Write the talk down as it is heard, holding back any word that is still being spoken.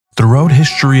Throughout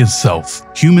history itself,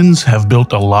 humans have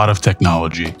built a lot of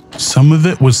technology. Some of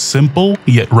it was simple,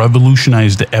 yet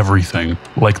revolutionized everything,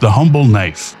 like the humble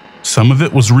knife. Some of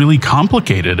it was really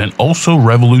complicated and also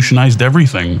revolutionized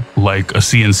everything, like a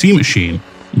CNC machine.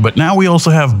 But now we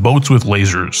also have boats with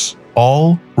lasers,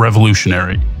 all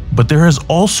revolutionary. But there has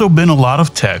also been a lot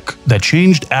of tech that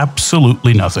changed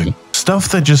absolutely nothing. Stuff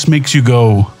that just makes you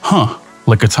go, huh,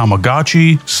 like a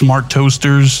Tamagotchi, smart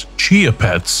toasters, Chia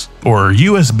Pets, or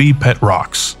USB pet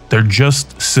rocks. They're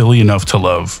just silly enough to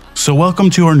love. So welcome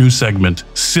to our new segment,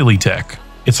 Silly Tech.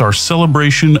 It's our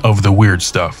celebration of the weird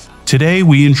stuff. Today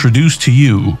we introduce to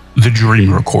you the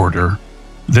Dream Recorder.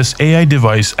 This AI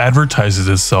device advertises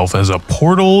itself as a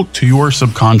portal to your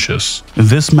subconscious.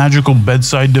 This magical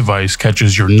bedside device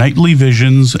catches your nightly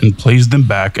visions and plays them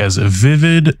back as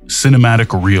vivid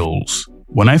cinematic reels.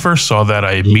 When I first saw that,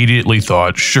 I immediately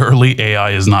thought, surely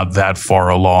AI is not that far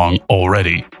along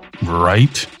already,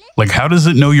 right? Like, how does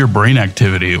it know your brain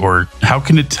activity, or how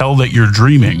can it tell that you're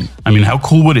dreaming? I mean, how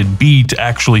cool would it be to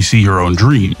actually see your own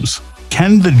dreams?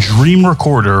 Can the Dream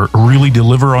Recorder really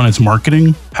deliver on its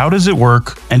marketing? How does it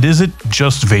work, and is it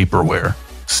just vaporware?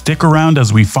 Stick around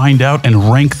as we find out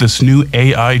and rank this new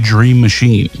AI dream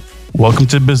machine. Welcome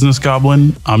to Business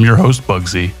Goblin. I'm your host,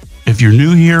 Bugsy. If you're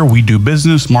new here, we do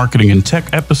business, marketing, and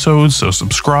tech episodes, so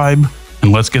subscribe,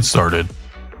 and let's get started.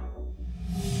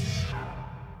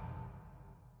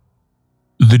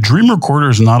 The Dream Recorder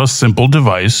is not a simple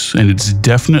device, and it's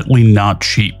definitely not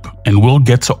cheap, and we'll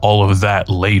get to all of that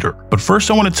later. But first,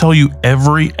 I want to tell you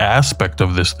every aspect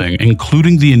of this thing,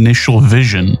 including the initial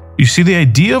vision. You see, the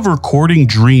idea of recording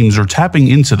dreams or tapping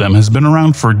into them has been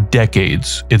around for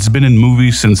decades. It's been in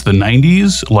movies since the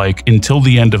 90s, like Until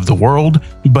the End of the World,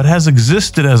 but has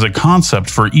existed as a concept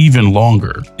for even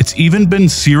longer. It's even been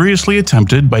seriously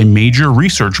attempted by major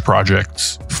research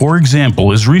projects. For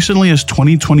example, as recently as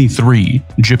 2023,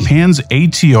 Japan's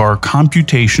ATR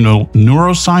Computational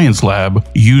Neuroscience Lab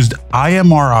used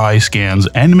IMRI scans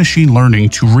and machine learning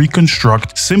to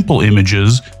reconstruct simple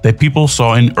images that people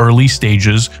saw in early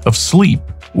stages of sleep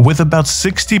with about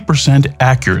 60%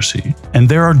 accuracy. And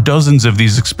there are dozens of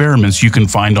these experiments you can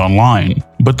find online.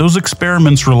 But those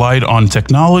experiments relied on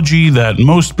technology that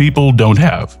most people don't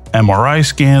have: MRI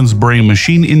scans,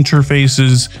 brain-machine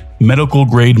interfaces,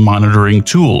 medical-grade monitoring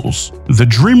tools. The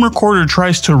Dream Recorder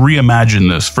tries to reimagine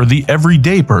this for the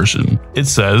everyday person. It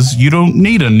says you don't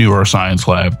need a neuroscience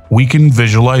lab. We can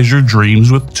visualize your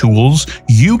dreams with tools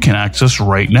you can access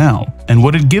right now. And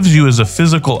what it gives you is a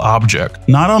physical object,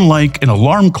 not unlike an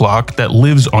alarm clock that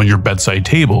lives on your bedside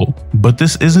table. But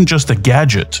this isn't just a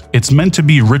gadget. It's meant to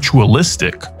be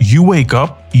ritualistic. You wake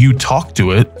up, you talk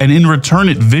to it, and in return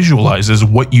it visualizes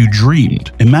what you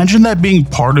dreamed. Imagine that being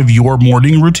part of your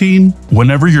morning routine.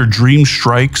 Whenever your dream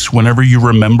strikes, whenever you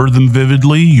remember them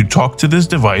vividly, you talk to this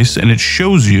device and it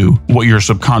shows you what your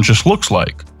subconscious looks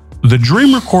like. The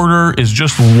Dream Recorder is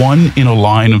just one in a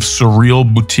line of surreal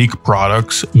boutique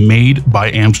products made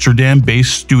by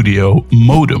Amsterdam-based studio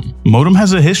Modem. Modem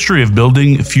has a history of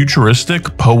building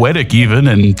futuristic, poetic even,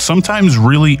 and sometimes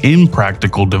really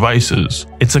impractical devices.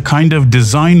 It's a kind of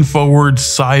design-forward,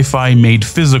 sci-fi made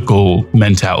physical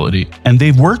mentality. And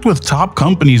they've worked with top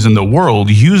companies in the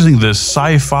world using this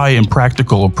sci-fi and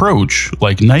practical approach,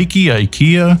 like Nike,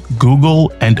 IKEA,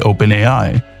 Google, and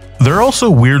OpenAI. They're also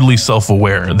weirdly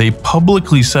self-aware. They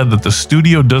publicly said that the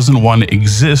studio doesn't want to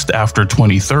exist after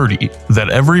 2030, that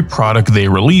every product they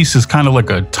release is kind of like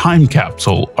a time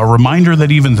capsule, a reminder that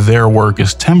even their work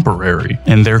is temporary,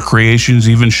 and their creations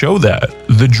even show that.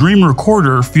 The Dream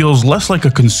Recorder feels less like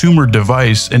a consumer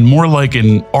device and more like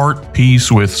an art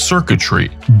piece with circuitry.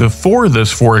 Before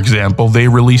this, for example, they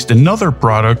released another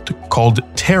product called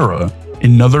Terra,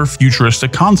 another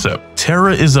futuristic concept.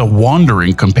 Terra is a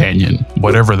wandering companion,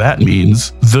 whatever that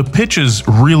means. The pitch is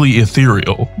really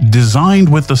ethereal,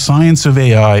 designed with the science of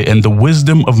AI and the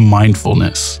wisdom of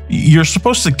mindfulness. You're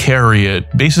supposed to carry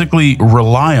it, basically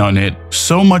rely on it,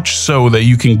 so much so that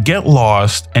you can get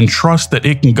lost and trust that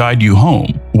it can guide you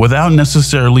home, without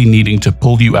necessarily needing to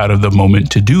pull you out of the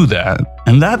moment to do that.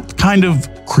 And that kind of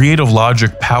creative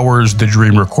logic powers the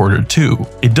Dream Recorder too.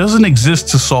 It doesn't exist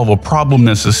to solve a problem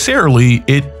necessarily,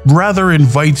 it rather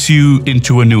invites you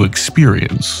into a new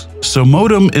experience. So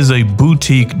Modem is a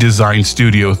boutique design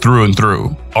studio through and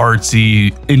through.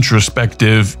 Artsy,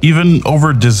 introspective, even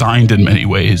over-designed in many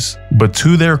ways. But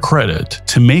to their credit,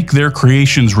 to make their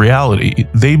creations reality,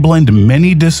 they blend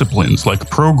many disciplines like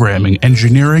programming,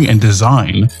 engineering, and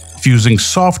design, fusing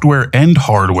software and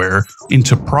hardware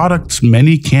into products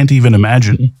many can't even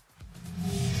imagine.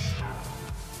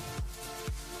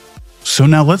 So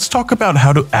now let's talk about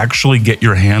how to actually get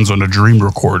your hands on a dream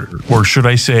recorder, or should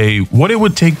I say, what it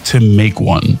would take to make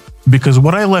one. Because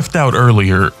what I left out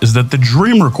earlier is that the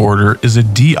dream recorder is a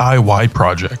DIY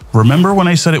project. Remember when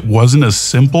I said it wasn't a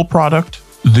simple product?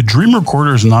 The dream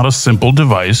recorder is not a simple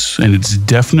device, and it's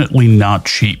definitely not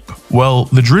cheap. Well,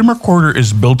 the dream recorder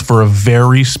is built for a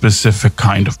very specific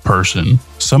kind of person.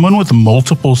 Someone with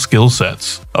multiple skill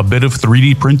sets, a bit of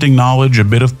 3D printing knowledge, a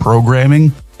bit of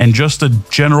programming, and just a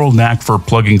general knack for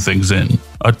plugging things in.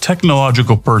 A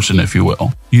technological person, if you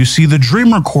will. You see, the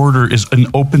dream recorder is an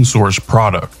open source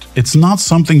product. It's not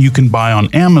something you can buy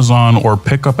on Amazon or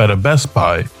pick up at a Best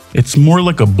Buy. It's more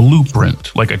like a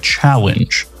blueprint, like a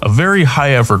challenge, a very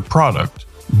high effort product.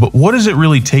 But what does it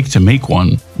really take to make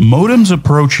one? Modem's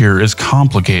approach here is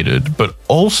complicated, but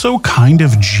also kind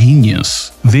of genius.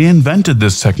 They invented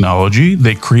this technology,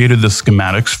 they created the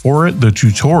schematics for it, the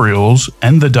tutorials,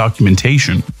 and the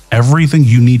documentation. Everything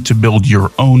you need to build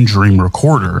your own dream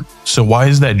recorder. So why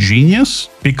is that genius?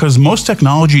 Because most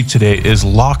technology today is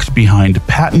locked behind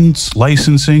patents,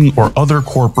 licensing, or other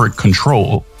corporate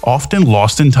control, often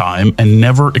lost in time and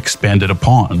never expanded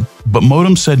upon. But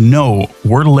Modem said, no,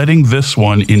 we're letting this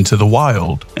one into the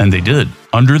wild. And they did.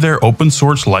 Under their open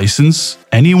source license,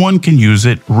 anyone can use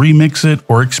it, remix it,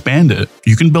 or expand it.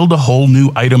 You can build a whole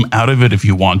new item out of it if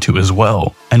you want to as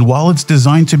well. And while it's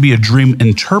designed to be a dream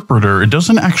interpreter, it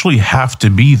doesn't actually have to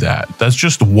be that. That's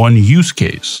just one use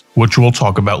case, which we'll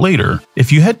talk about later.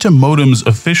 If you head to Modem's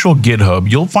official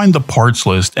GitHub, you'll find the parts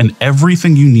list and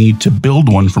everything you need to build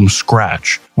one from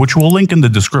scratch, which we'll link in the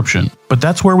description. But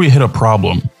that's where we hit a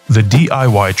problem, the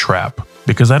DIY trap.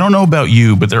 Because I don't know about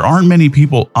you, but there aren't many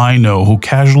people I know who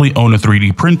casually own a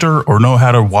 3D printer or know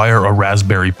how to wire a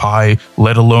Raspberry Pi,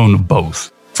 let alone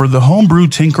both. For the homebrew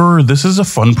tinkerer, this is a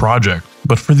fun project,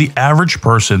 but for the average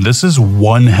person, this is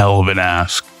one hell of an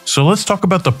ask. So let's talk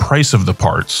about the price of the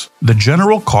parts. The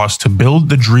general cost to build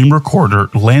the dream recorder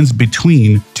lands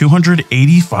between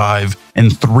 $285 and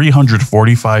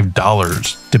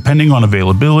 $345, depending on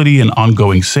availability and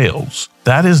ongoing sales.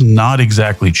 That is not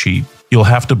exactly cheap. You'll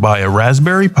have to buy a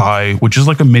Raspberry Pi, which is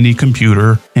like a mini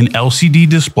computer, an LCD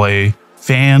display,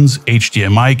 fans,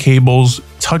 HDMI cables,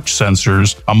 touch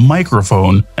sensors, a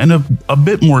microphone, and a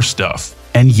bit more stuff.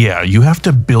 And yeah, you have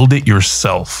to build it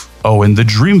yourself. Oh, and the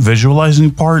dream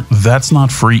visualizing part, that's not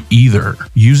free either.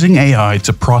 Using AI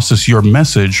to process your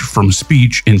message from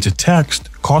speech into text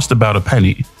costs about a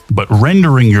penny, but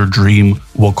rendering your dream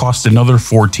will cost another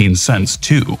 14 cents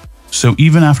too. So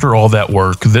even after all that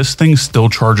work, this thing still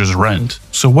charges rent.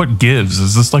 So what gives?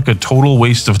 Is this like a total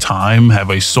waste of time? Have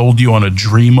I sold you on a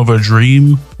dream of a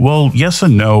dream? Well, yes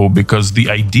and no, because the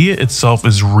idea itself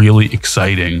is really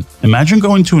exciting. Imagine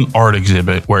going to an art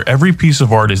exhibit where every piece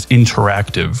of art is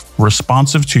interactive,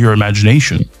 responsive to your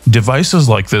imagination. Devices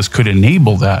like this could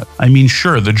enable that. I mean,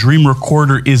 sure, the dream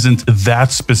recorder isn't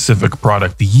that specific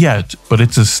product yet, but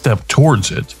it's a step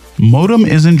towards it. Modem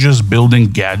isn't just building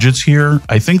gadgets here,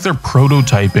 I think they're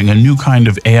prototyping a new kind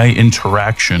of AI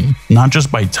interaction, not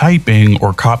just by typing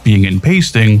or copying and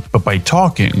pasting, but by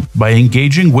talking, by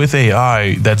engaging with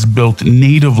AI that's built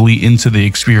natively into the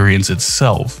experience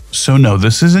itself. So no,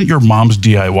 this isn't your mom's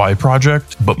DIY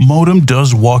project, but Modem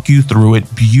does walk you through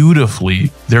it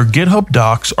beautifully. Their GitHub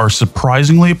docs are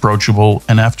surprisingly approachable,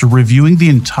 and after reviewing the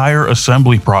entire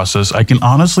assembly process, I can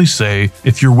honestly say,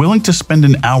 if you're willing to spend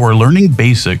an hour learning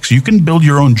basics, you can build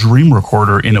your own dream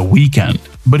recorder in a weekend.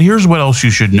 But here's what else you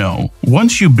should know.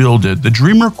 Once you build it, the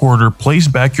dream recorder plays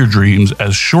back your dreams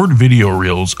as short video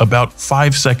reels about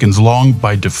 5 seconds long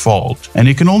by default, and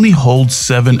it can only hold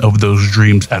 7 of those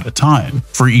dreams at a time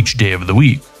for each day of the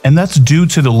week. And that's due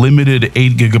to the limited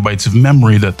 8 GB of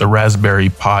memory that the Raspberry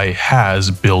Pi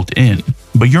has built in.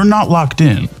 But you're not locked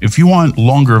in. If you want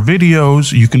longer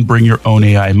videos, you can bring your own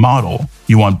AI model.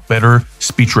 You want better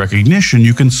speech recognition,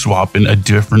 you can swap in a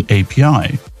different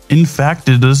API. In fact,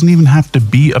 it doesn't even have to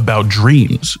be about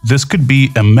dreams. This could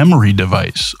be a memory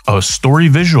device, a story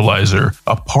visualizer,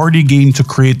 a party game to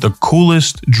create the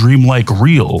coolest dreamlike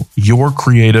reel, your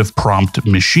creative prompt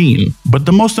machine. But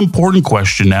the most important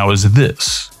question now is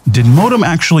this: did Modem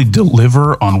actually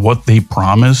deliver on what they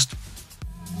promised?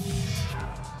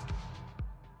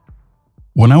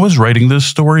 When I was writing this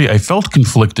story, I felt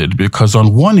conflicted because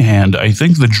on one hand, I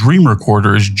think the dream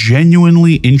recorder is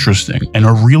genuinely interesting and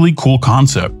a really cool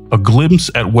concept, a glimpse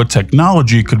at what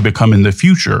technology could become in the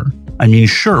future. I mean,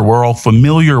 sure, we're all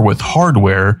familiar with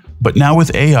hardware, but now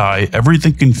with AI,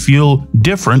 everything can feel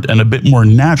different and a bit more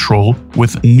natural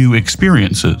with new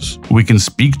experiences. We can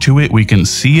speak to it, we can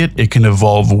see it, it can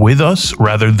evolve with us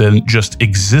rather than just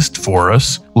exist for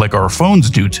us like our phones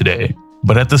do today.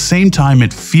 but at the same time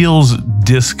it feels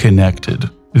disconnected.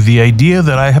 The idea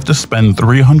that I have to spend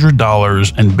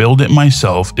 $300 and build it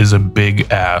myself is a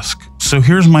big ask. So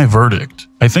here's my verdict.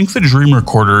 I think the Dream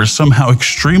Recorder is somehow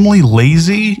extremely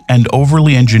lazy and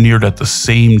overly engineered at the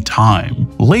same time.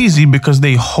 Lazy because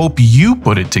they hope you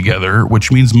put it together,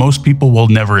 which means most people will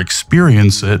never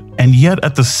experience it, and yet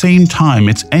at the same time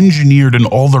it's engineered in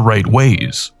all the right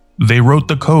ways. They wrote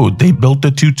the code, they built the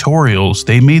tutorials,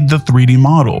 they made the 3D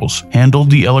models, handled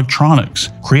the electronics,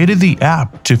 created the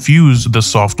app to fuse the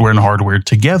software and hardware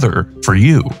together for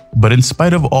you. But in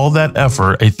spite of all that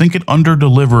effort, I think it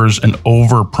underdelivers and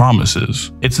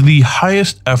overpromises. It's the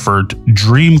highest effort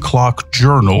Dream Clock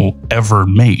journal ever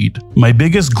made. My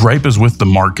biggest gripe is with the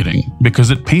marketing,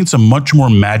 because it paints a much more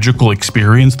magical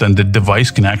experience than the device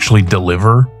can actually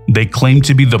deliver. They claim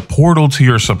to be the portal to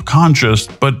your subconscious,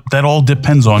 but that all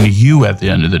depends on you at the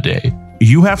end of the day.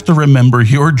 You have to remember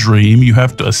your dream, you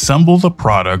have to assemble the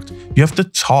product, you have to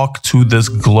talk to this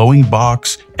glowing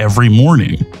box every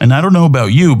morning. And I don't know about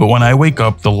you, but when I wake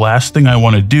up, the last thing I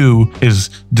want to do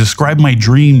is describe my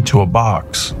dream to a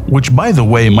box. Which, by the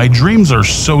way, my dreams are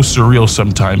so surreal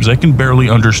sometimes, I can barely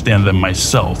understand them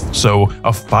myself. So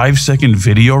a 5-second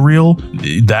video reel,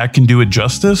 that can do it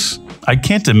justice? I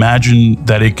can't imagine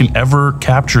that it can ever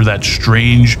capture that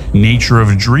strange nature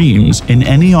of dreams in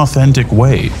any authentic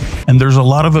way. And there's a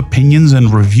lot of opinions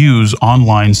and reviews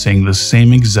online saying the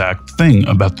same exact thing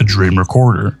about the Dream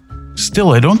Recorder.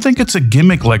 Still, I don't think it's a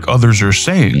gimmick like others are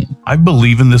saying. I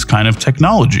believe in this kind of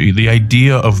technology, the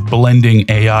idea of blending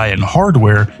AI and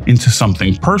hardware into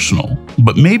something personal.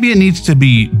 But maybe it needs to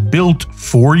be built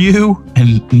for you,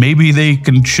 and maybe they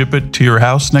can ship it to your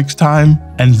house next time,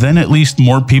 and then at least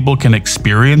more people can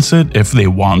experience it if they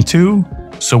want to.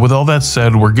 So with all that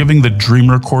said, we're giving the Dream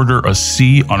Recorder a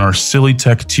C on our silly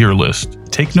tech tier list.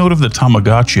 Take note of the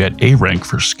Tamagotchi at A rank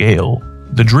for scale.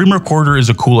 The Dream Recorder is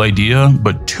a cool idea,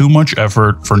 but too much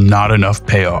effort for not enough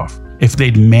payoff. If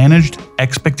they'd managed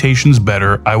expectations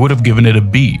better, I would have given it a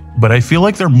B, but I feel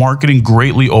like their marketing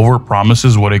greatly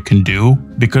overpromises what it can do,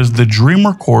 because the Dream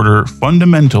Recorder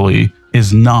fundamentally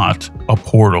is not a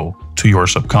portal to your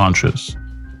subconscious.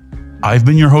 I've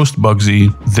been your host Bugsy,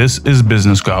 this is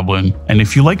Business Goblin, and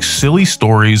if you like silly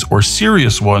stories or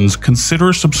serious ones,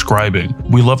 consider subscribing.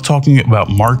 We love talking about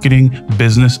marketing,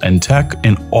 business, and tech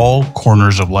in all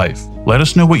corners of life. Let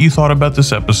us know what you thought about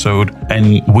this episode,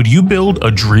 and would you build a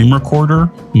Dream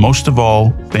Recorder? Most of all,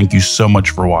 thank you so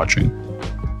much for watching.